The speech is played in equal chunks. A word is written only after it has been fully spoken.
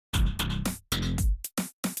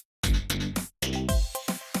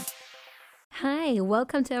Hi,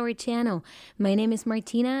 welcome to our channel. My name is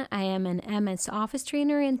Martina. I am an MS Office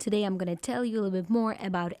trainer, and today I'm going to tell you a little bit more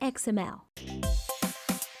about XML.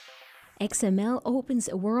 XML opens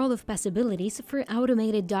a world of possibilities for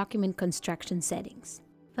automated document construction settings.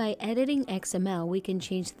 By editing XML, we can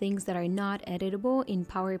change things that are not editable in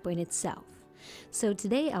PowerPoint itself. So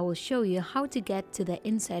today I will show you how to get to the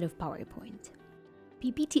inside of PowerPoint.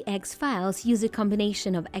 PPTX files use a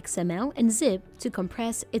combination of XML and zip to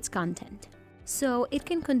compress its content. So it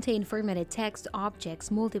can contain formatted text,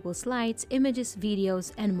 objects, multiple slides, images,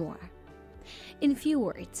 videos, and more. In few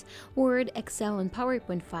words, Word, Excel, and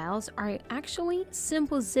PowerPoint files are actually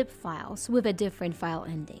simple zip files with a different file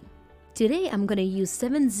ending. Today I'm going to use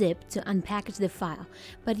 7-zip to unpackage the file,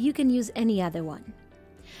 but you can use any other one.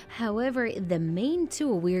 However, the main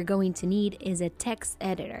tool we're going to need is a text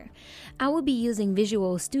editor. I will be using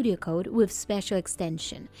Visual Studio Code with special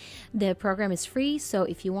extension. The program is free, so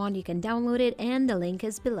if you want you can download it and the link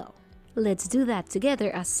is below. Let's do that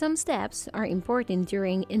together as some steps are important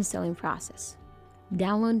during installing process.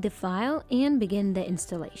 Download the file and begin the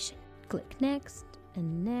installation. Click Next.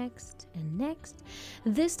 And next, and next.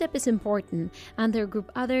 This step is important. Under Group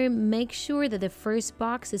Other, make sure that the first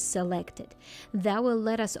box is selected. That will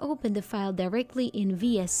let us open the file directly in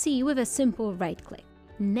VSC with a simple right click.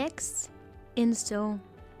 Next, install,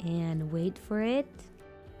 and wait for it.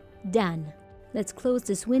 Done. Let's close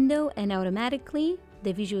this window and automatically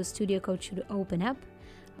the Visual Studio Code should open up.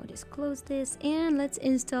 I'll just close this and let's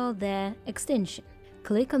install the extension.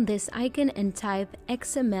 Click on this icon and type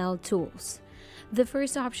XML Tools. The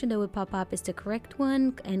first option that will pop up is the correct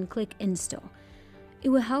one and click Install. It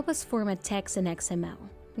will help us format text in XML.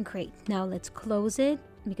 Great, now let's close it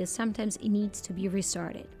because sometimes it needs to be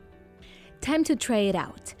restarted. Time to try it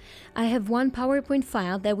out. I have one PowerPoint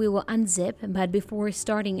file that we will unzip, but before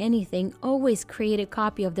starting anything, always create a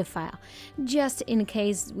copy of the file, just in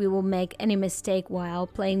case we will make any mistake while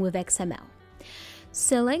playing with XML.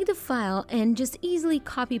 Select the file and just easily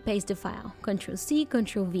copy-paste the file, Ctrl-C,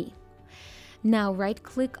 Ctrl-V. Now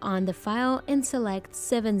right-click on the file and select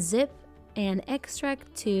 7-zip and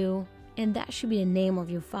extract to, and that should be the name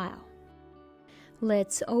of your file.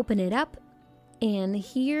 Let's open it up, and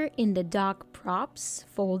here in the Doc Props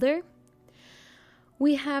folder,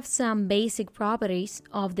 we have some basic properties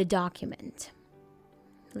of the document.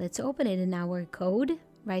 Let's open it in our code,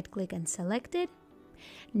 right-click and select it.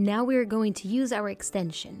 Now we're going to use our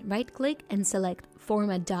extension. Right-click and select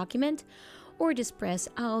Format Document, or just press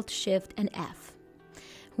Alt, Shift, and F.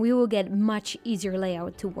 We will get much easier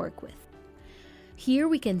layout to work with. Here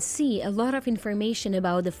we can see a lot of information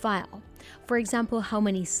about the file. For example, how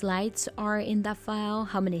many slides are in that file,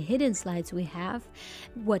 how many hidden slides we have,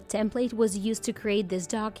 what template was used to create this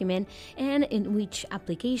document, and in which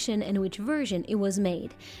application and which version it was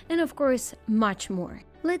made, and of course, much more.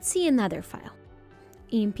 Let's see another file.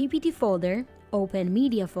 In PPT folder, open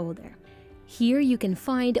Media folder. Here you can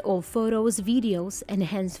find all photos, videos,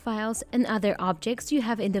 enhanced files, and other objects you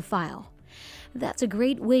have in the file. That's a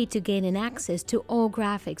great way to gain an access to all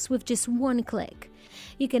graphics with just one click.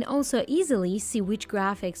 You can also easily see which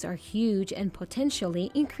graphics are huge and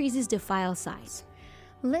potentially increases the file size.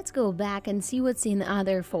 Let's go back and see what's in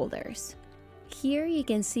other folders. Here you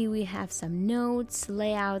can see we have some notes,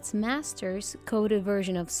 layouts, masters, coded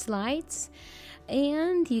version of slides,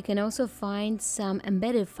 and you can also find some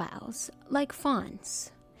embedded files like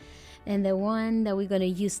fonts. And the one that we're going to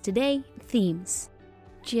use today, themes.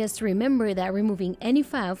 Just remember that removing any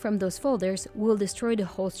file from those folders will destroy the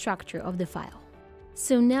whole structure of the file.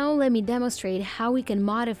 So now let me demonstrate how we can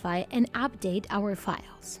modify and update our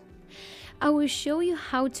files. I will show you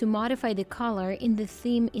how to modify the color in the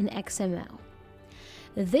theme in XML.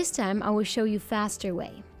 This time I will show you faster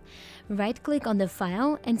way. Right-click on the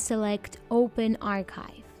file and select Open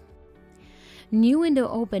Archive. New window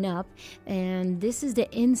open up, and this is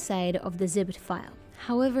the inside of the zipped file.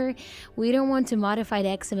 However, we don't want to modify the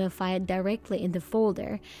XML file directly in the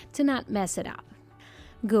folder to not mess it up.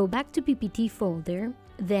 Go back to PPT folder,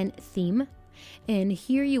 then Theme, and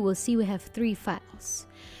here you will see we have 3 files.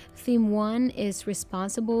 Theme 1 is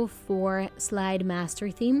responsible for Slide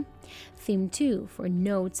Master Theme, Theme 2 for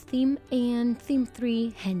Notes Theme, and Theme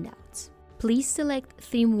 3 Handouts. Please select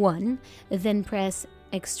Theme 1, then press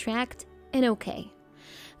Extract and OK.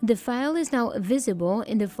 The file is now visible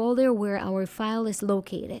in the folder where our file is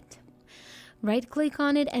located. Right-click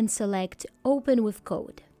on it and select Open with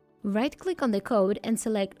Code. Right-click on the code and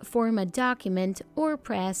select Format Document or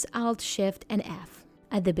press Alt, Shift, and F.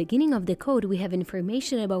 At the beginning of the code, we have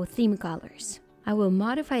information about theme colors. I will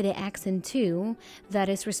modify the accent to that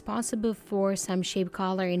is responsible for some shape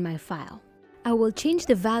color in my file. I will change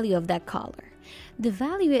the value of that color. The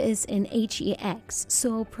value is in HEX,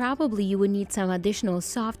 so probably you would need some additional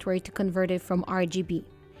software to convert it from RGB.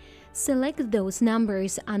 Select those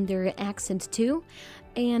numbers under accent 2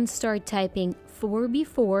 and start typing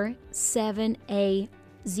 4B4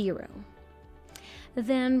 7A0.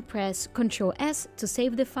 Then press Ctrl S to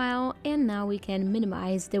save the file, and now we can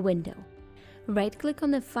minimize the window. Right-click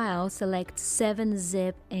on the file, select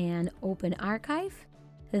 7-zip and open archive.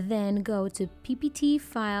 Then go to PPT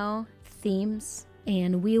File, Themes,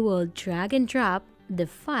 and we will drag and drop the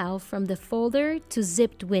file from the folder to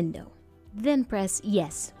zipped window. Then press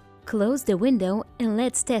Yes. Close the window and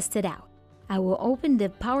let's test it out. I will open the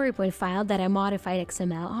PowerPoint file that I modified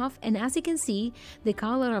XML of, and as you can see, the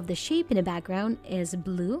color of the shape in the background is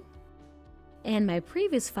blue. And my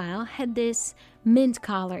previous file had this mint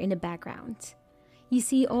color in the background. You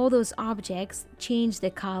see all those objects change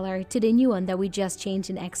the color to the new one that we just changed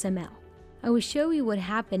in XML. I will show you what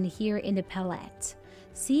happened here in the palette.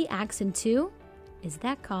 See, accent 2 is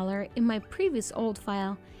that color, in my previous old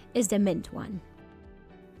file is the mint one.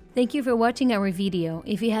 Thank you for watching our video.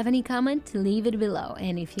 If you have any comment, leave it below,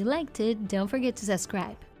 and if you liked it, don't forget to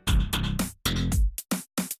subscribe.